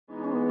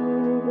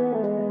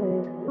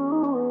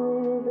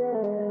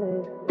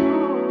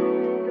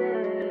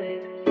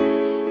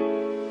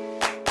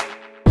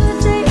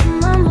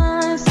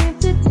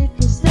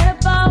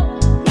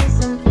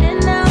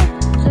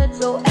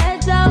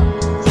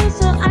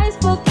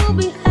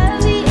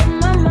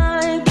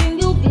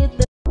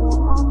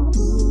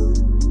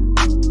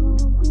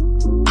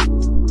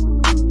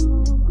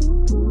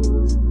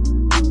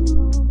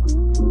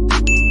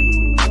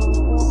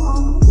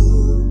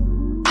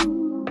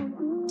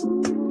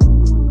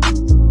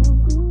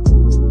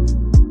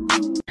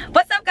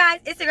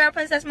girl,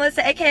 Princess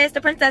Melissa, aka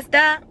the Princess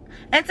Duh.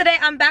 And today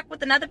I'm back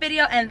with another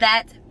video, and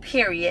that's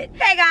period.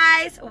 Hey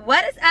guys,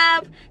 what is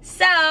up?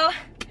 So,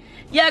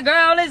 your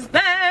girl is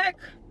back.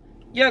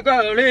 Your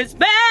girl is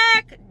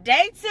back.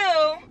 Day 2.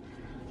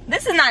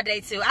 This is not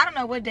day 2. I don't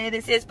know what day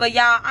this is, but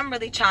y'all, I'm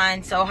really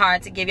trying so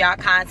hard to give y'all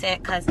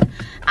content because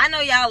I know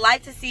y'all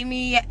like to see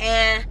me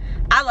and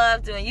I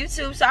love doing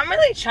YouTube. So I'm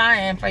really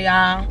trying for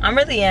y'all. I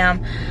really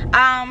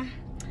am.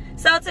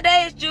 So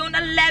today is June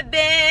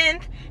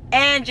 11th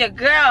and your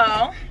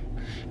girl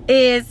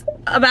is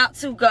about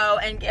to go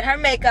and get her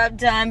makeup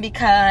done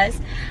because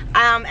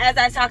as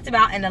I talked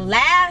about in the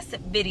last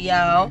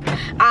video,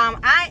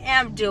 I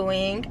am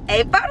doing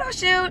a photo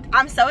shoot.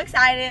 I'm so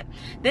excited.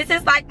 This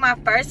is like my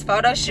first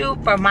photo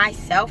shoot for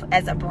myself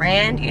as a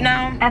brand, you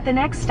know. At the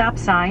next stop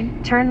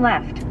sign, turn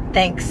left.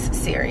 Thanks,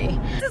 Siri.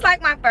 This is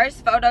like my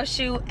first photo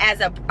shoot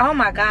as a, oh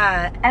my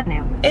God.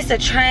 Avenue. It's a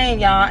train,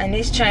 y'all, and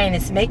this train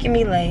is making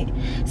me late.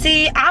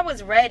 See, I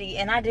was ready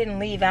and I didn't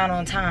leave out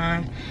on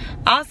time.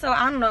 Also,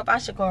 I don't know if I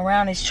should go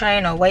around this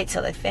train or wait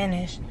till it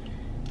finished.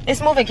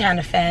 It's moving kind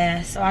of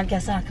fast, so I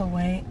guess I could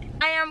wait.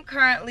 I am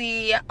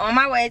currently on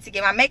my way to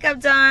get my makeup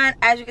done.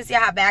 As you can see,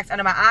 I have bags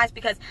under my eyes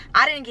because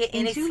I didn't get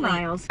any sleep.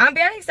 I'm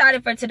very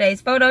excited for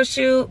today's photo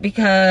shoot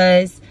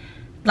because,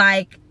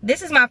 like,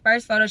 this is my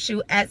first photo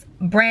shoot as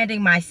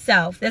branding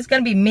myself. There's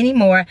gonna be many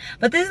more,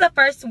 but this is the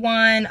first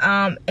one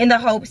in the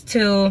hopes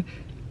to,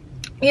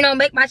 you know,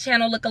 make my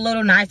channel look a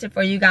little nicer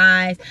for you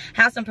guys,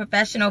 have some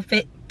professional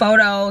fit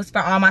photos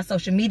for all my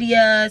social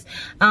medias,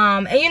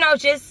 and you know,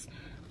 just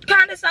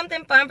kind of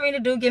something fun for me to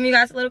do, giving you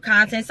guys a little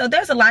content. So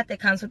there's a lot that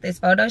comes with this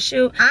photo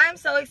shoot. I'm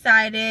so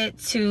excited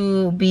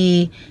to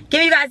be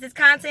giving you guys this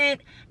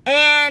content.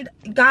 And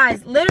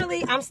guys,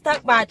 literally I'm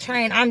stuck by a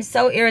train. I'm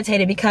so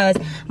irritated because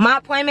my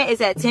appointment is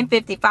at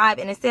 10:55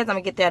 and it says I'm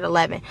gonna get there at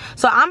 11.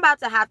 So I'm about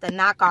to have to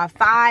knock off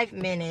 5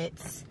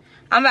 minutes.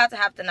 I'm about to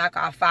have to knock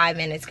off 5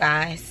 minutes,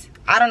 guys.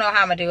 I don't know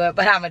how I'm gonna do it,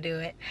 but I'm gonna do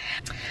it.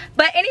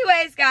 But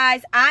anyways,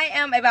 guys, I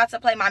am about to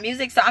play my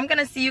music, so I'm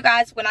gonna see you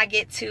guys when I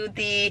get to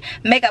the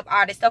makeup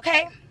artist,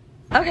 okay?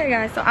 Okay,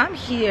 guys, so I'm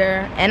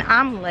here and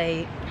I'm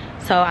late.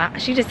 So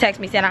she just texted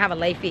me saying I have a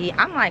late fee.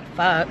 I'm like,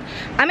 fuck.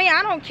 I mean,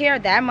 I don't care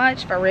that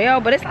much for real,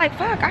 but it's like,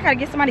 fuck, I gotta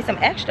get somebody some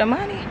extra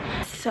money.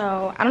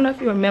 So I don't know if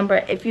you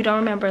remember. If you don't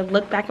remember,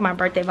 look back at my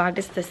birthday vlog.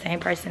 This is the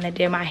same person that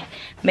did my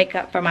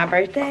makeup for my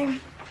birthday.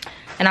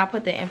 And I'll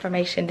put the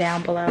information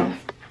down below.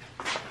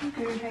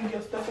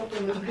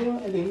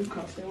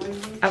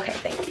 Okay,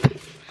 thank you.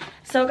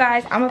 So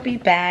guys, I'm gonna be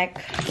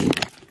back.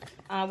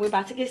 We're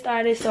about to get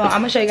started, so I'm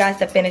gonna show you guys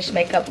the finished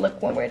makeup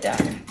look when we're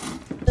done.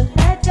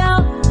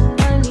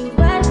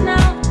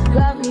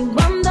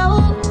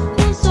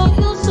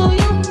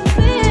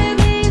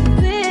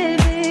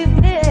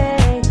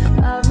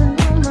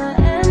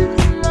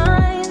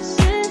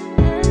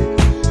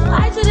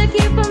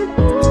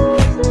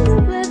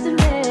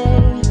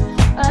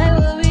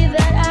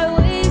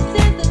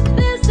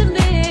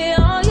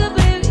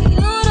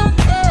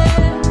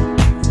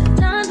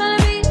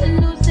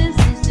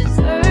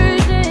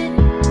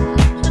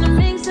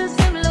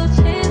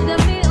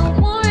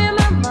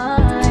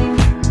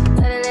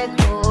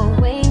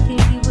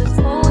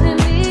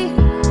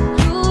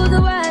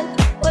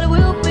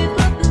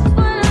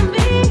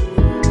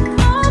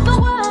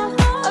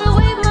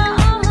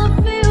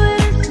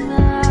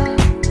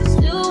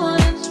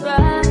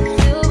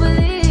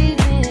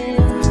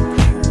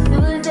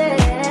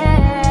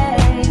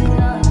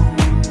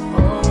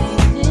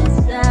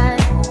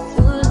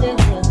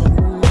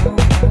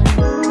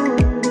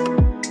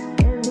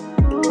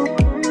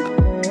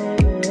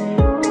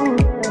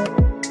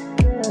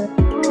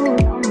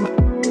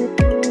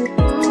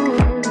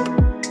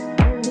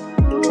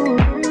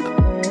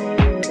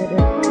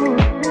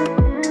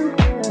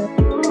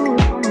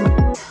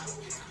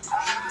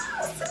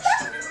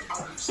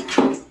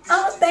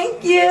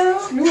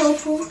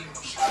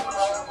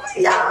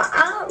 Y'all,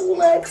 I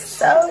look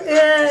so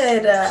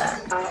good.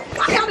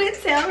 Why y'all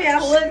didn't tell me I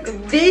look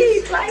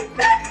big like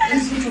that?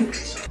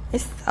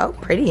 It's so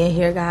pretty in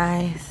here,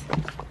 guys.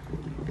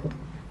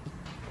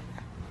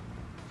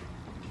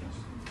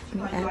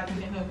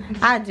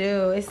 I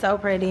do. It's so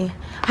pretty.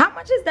 How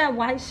much is that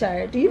white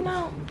shirt? Do you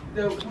know?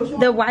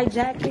 The white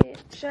jacket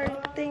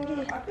shirt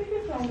thingy? I think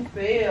it's on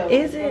sale.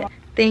 Is it?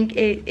 Think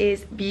it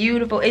is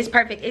beautiful. It's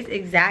perfect. It's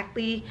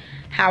exactly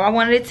how I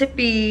wanted it to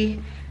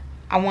be.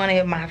 I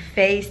wanted my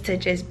face to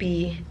just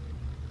be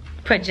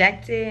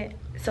projected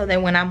so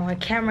that when I'm on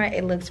camera,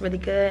 it looks really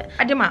good.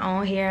 I did my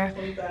own hair.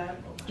 25.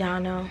 Y'all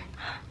know.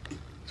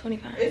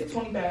 25. It's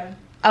 25.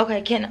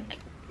 Okay, can I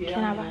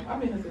buy it? I've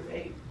been here since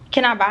 8.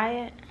 Can I buy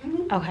it?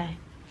 Mm-hmm. Okay.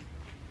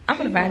 I'm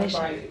gonna buy this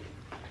shit.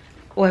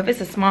 Well, if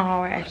it's a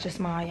small or extra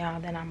small,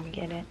 y'all, then I'm gonna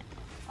get it.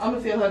 I'm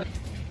gonna tell her.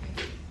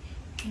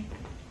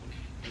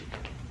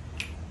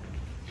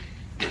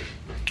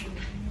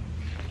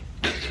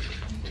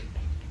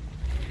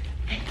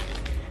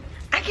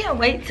 I can't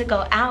wait to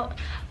go out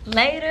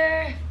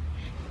later.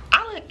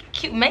 I look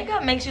cute.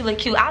 Makeup makes you look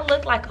cute. I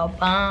look like a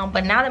bum,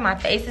 but now that my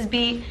face is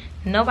beat,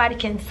 nobody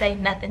can say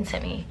nothing to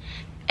me.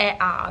 at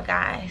all,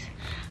 guys.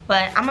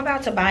 But I'm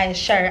about to buy a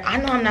shirt. I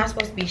know I'm not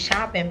supposed to be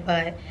shopping,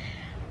 but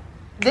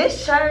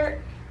this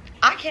shirt,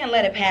 I can't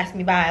let it pass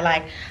me by.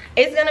 Like,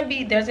 there's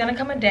gonna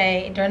come a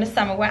day during the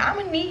summer where I'm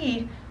gonna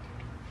need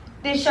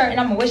this shirt, and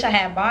I'm gonna wish I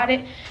had bought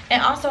it.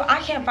 And also, I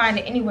can't find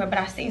it anywhere, but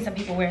I've seen some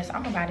people wear it, so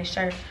I'm gonna buy this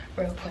shirt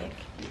real quick.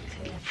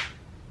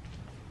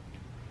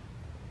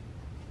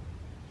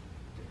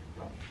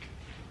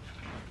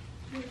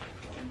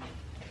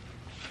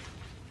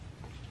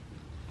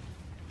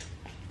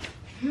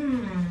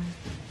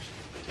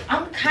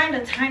 I'm kind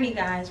of tiny,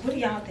 guys. What do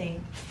y'all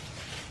think?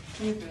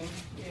 Yeah, you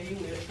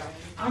wear tiny.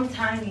 I'm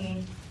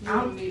tiny. You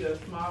don't need a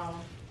small.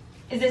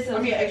 Is this I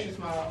mean, extra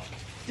small.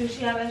 Does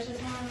she have extra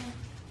small?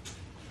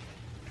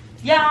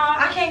 Y'all,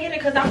 I can't get it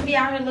because I'm gonna be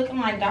out here looking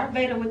like Darth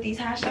Vader with these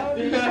high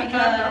shoulders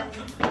because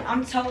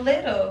I'm so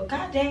little.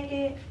 God dang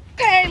it.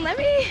 Okay, let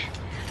me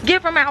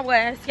get from out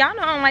west. Y'all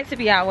know I don't like to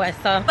be out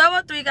west. So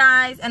 12:03,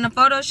 guys, and the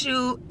photo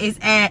shoot is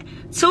at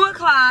 2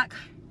 o'clock.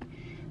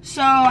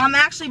 So I'm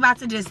actually about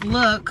to just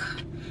look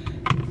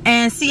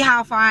and see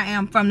how far I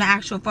am from the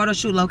actual photo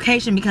shoot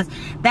location, because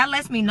that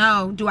lets me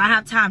know, do I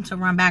have time to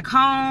run back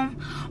home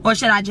or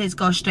should I just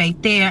go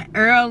straight there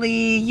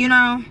early, you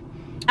know?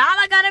 Y'all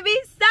are gonna be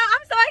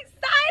I'm so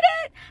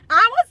excited.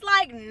 I was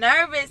like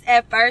nervous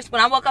at first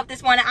when I woke up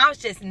this morning. I was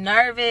just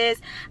nervous.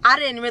 I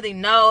didn't really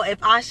know if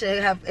I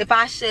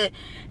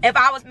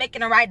was making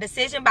the right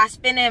decision by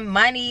spending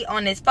money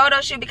on this photo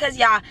shoot, because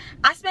y'all,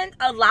 I spent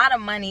a lot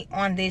of money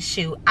on this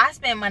shoot. I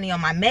spent money on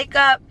my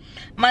makeup,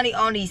 money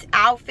on these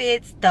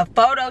outfits, the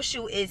photo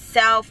shoot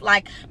itself.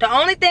 Like, the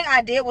only thing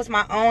I did was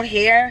my own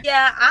hair.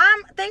 Yeah,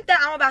 I think that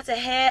I'm about to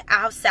head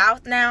out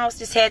south now.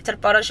 Just head to the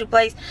photo shoot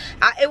place.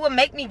 It would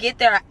make me get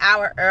there an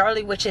hour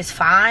early, which is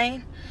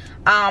fine.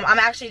 I'm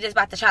actually just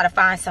about to try to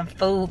find some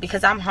food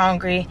because I'm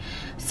hungry.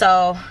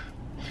 So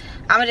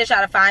I'm gonna just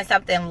try to find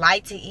something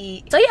light to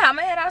eat. So yeah, I'm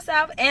gonna head out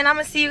south and I'm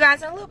gonna see you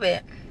guys in a little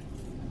bit.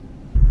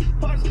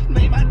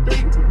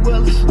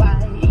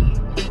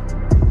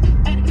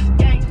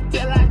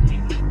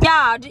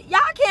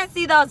 Y'all can't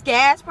see those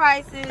gas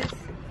prices,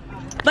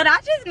 but I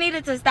just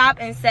needed to stop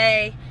and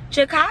say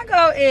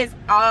Chicago is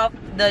off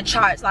the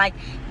charts. Like,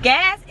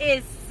 gas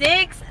is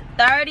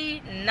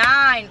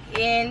 $6.39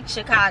 in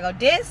Chicago.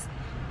 This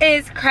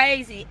is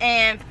crazy,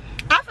 and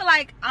I feel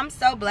like I'm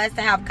so blessed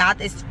to have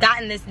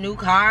gotten this new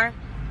car.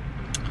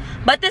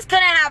 But this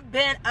couldn't have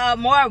been a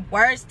more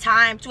worse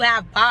time to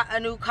have bought a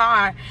new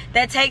car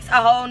that takes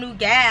a whole new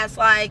gas.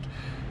 Like,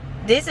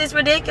 this is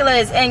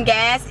ridiculous, and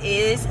gas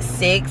is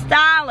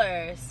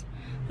 $6.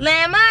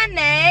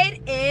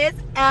 Lemonade is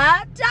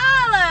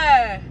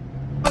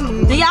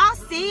 $1. Do y'all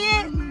see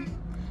it?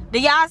 Do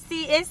y'all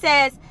see it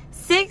says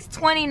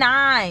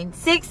 $6.29,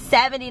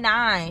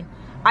 $6.79?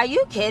 Are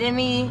you kidding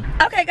me?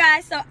 Okay,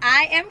 guys, so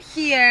I am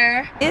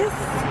here. This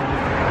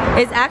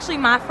is actually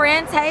my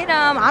friend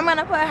Tatum. I'm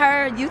gonna put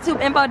her YouTube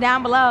info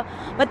down below.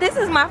 But this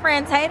is my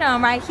friend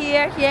Tatum right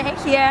here, here, and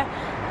here.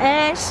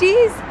 And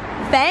she's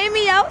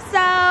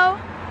famoso.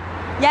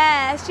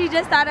 Yeah, she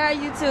just started her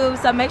YouTube,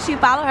 so make sure you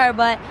follow her.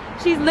 But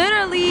she's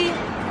literally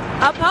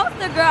a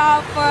poster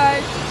girl for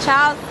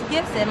Charles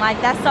Gibson. Like,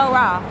 that's so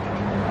raw.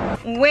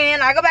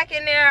 When I go back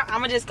in there,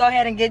 I'm gonna just go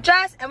ahead and get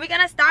dressed, and we're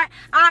gonna start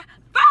our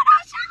photo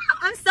shoot.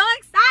 I'm so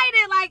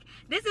excited. Like,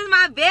 this is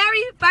my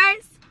very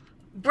first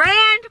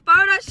brand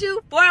photo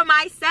shoot for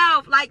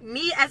myself. Like,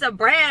 me as a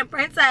brand,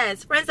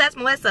 Princess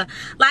Melissa.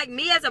 Like,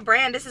 me as a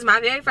brand, this is my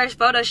very first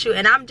photo shoot,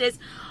 and I'm just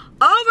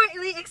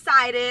overly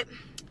excited.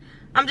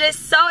 I'm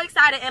just so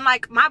excited, and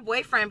like, my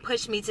boyfriend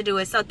pushed me to do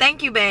it, so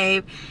thank you,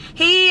 babe.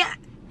 He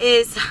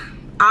is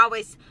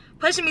always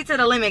pushing me to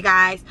the limit,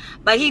 guys,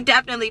 but he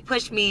definitely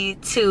pushed me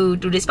to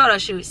do this photo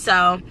shoot,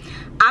 so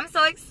I'm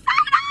so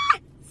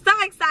excited, so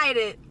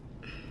excited.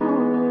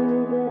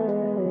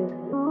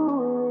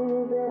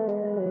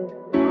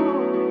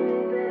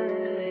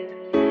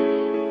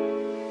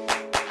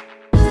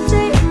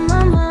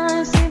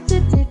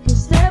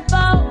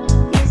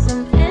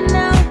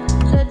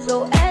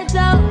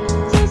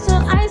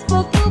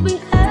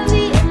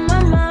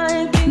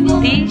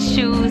 These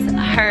shoes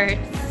hurt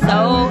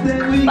so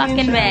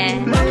fucking bad.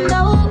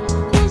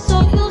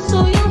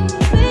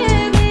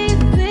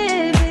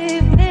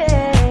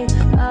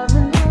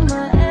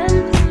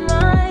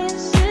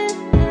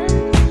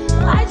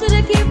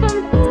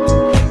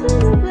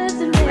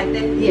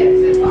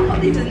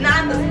 This is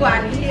not the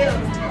squat heels.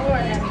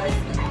 Lord have mercy.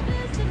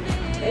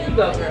 There you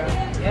go, girl.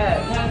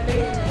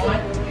 Yeah.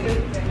 1, 2,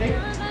 3.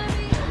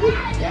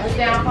 Down,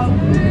 down,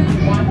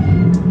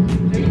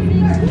 1, 2, 3.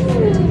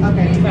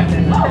 Okay, you got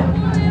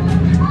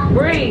that.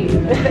 Breathe.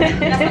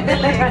 That's a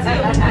good leg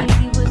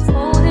too.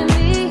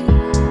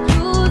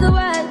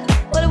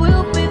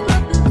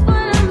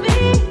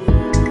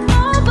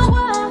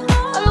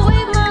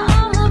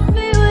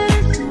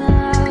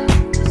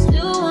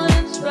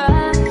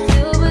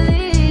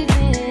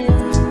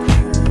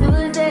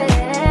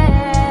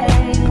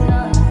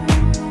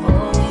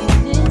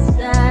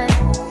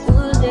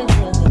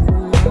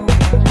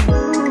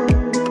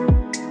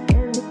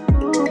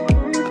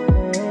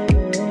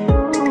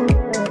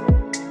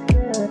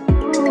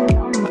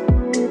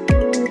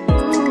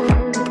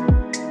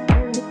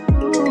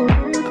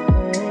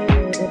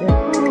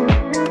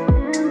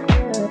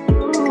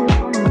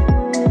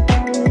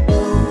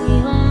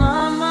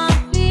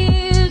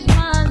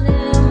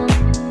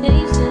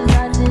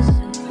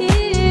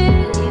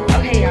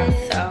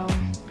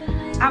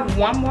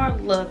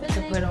 more look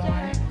to put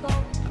on.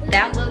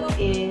 That look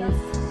is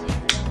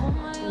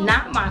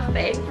not my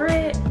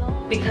favorite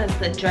because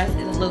the dress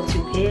is a little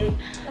too big,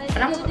 but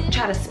I'm gonna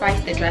try to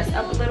spice the dress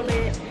up a little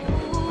bit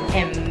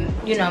and,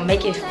 you know,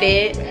 make it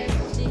fit.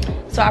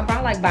 So I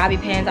brought like bobby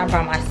pins, I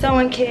brought my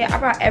sewing kit, I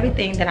brought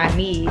everything that I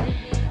need.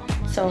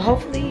 So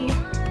hopefully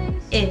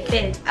it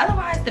fits.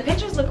 Otherwise, the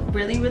pictures look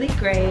really, really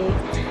great.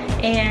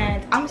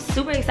 And I'm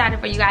super excited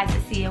for you guys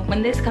to see it.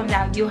 When this comes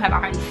out, you'll have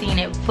already seen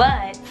it.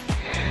 But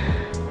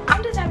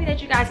I'm just happy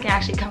that you guys can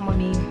actually come with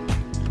me.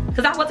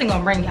 Because I wasn't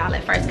gonna bring y'all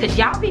at first, because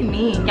y'all be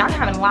mean. Y'all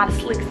having a lot of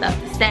slick stuff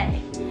to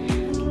say.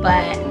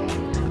 But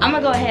I'm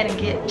gonna go ahead and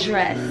get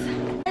dressed.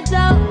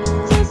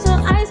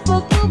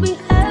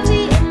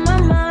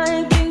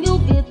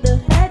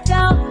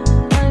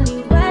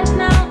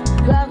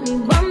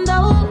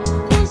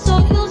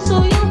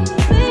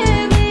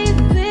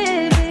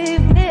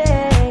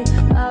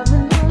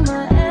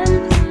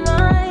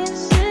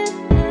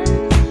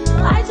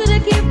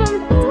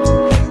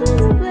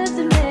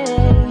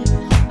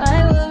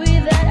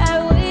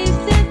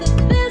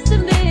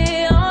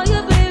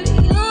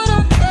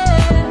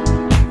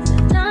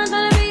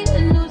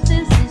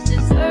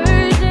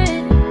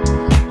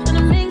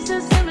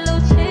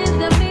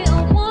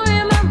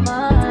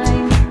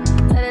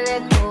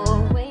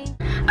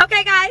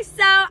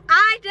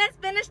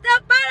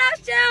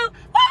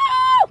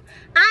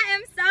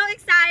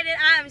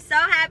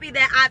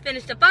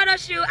 Finished the photo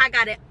shoot. I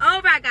got it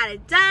over, I got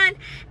it done,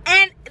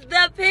 and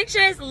the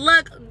pictures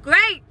look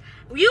great.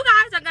 You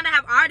guys are gonna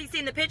have already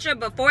seen the picture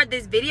before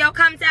this video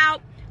comes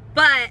out,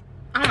 but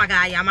oh my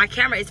god, y'all, my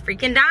camera is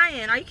freaking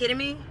dying. Are you kidding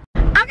me?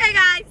 Okay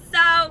guys,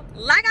 so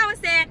like I was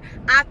saying,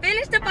 I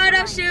finished the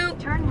photo shoot.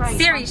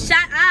 Siri, shut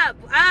up.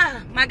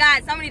 Oh my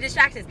god, so many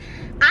distractions.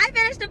 I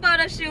finished the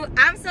photo shoot.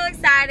 I'm so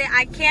excited.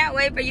 I can't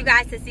wait for you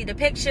guys to see the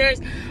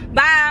pictures.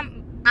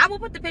 I will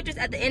put the pictures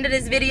at the end of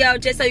this video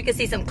just so you can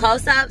see some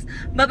close-ups.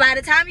 But by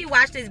the time you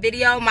watch this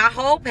video, my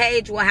whole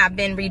page will have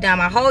been redone.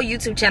 My whole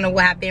YouTube channel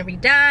will have been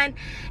redone.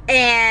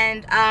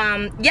 And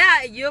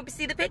yeah, you'll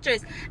see the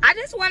pictures. I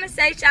just want to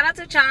say shout out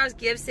to Charles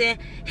Gibson.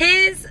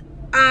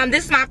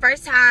 This is my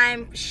first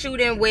time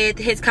shooting with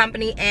his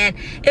company, and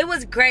it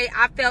was great.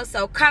 I felt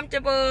so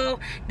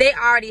comfortable. They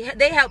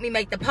helped me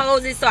make the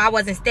poses so I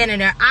wasn't standing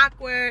there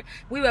awkward.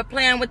 We were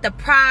playing with the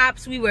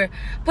props. We were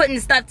putting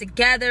stuff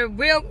together.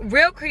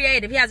 Real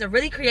creative. He has a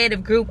really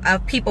creative group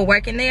of people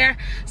working there.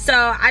 So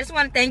I just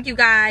want to thank you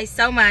guys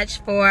so much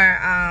for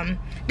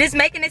just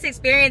making this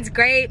experience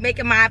great,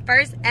 making my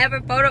first ever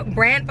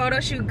brand photo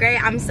shoot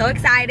great. I'm so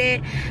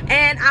excited,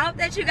 and I hope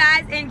that you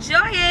guys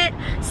enjoy it.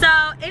 So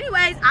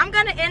anyways, I'm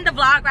gonna end the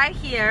vlog right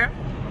here.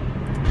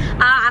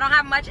 I don't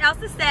have much else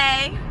to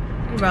say.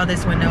 Let me roll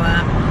this window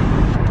up.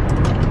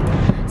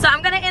 So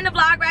I'm gonna end the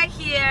vlog right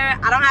here.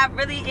 I don't have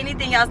really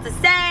anything else to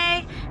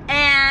say,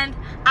 and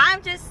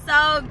I'm just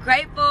so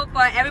grateful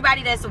for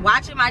everybody that's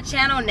watching my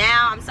channel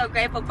now. I'm so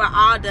grateful for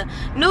all the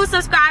new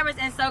subscribers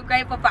and so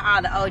grateful for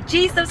all the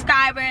OG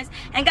subscribers.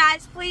 And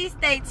guys, please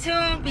stay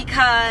tuned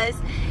because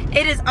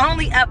it is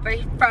only up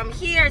from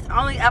here. It's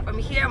only up from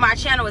here. My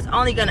channel is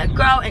only gonna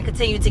grow and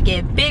continue to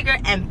get bigger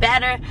and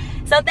better.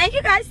 So thank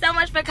you guys so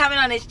much for coming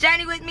on this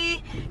journey with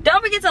me.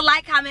 Don't forget to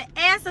like, comment,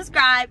 and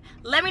subscribe.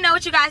 Let me know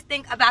what you guys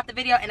think about the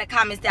video in the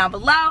comments down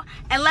below.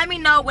 And let me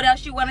know what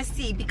else you want to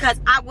see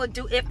because I will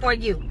do it for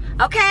you.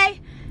 Okay?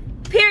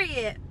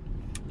 Period.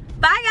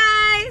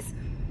 Bye, guys.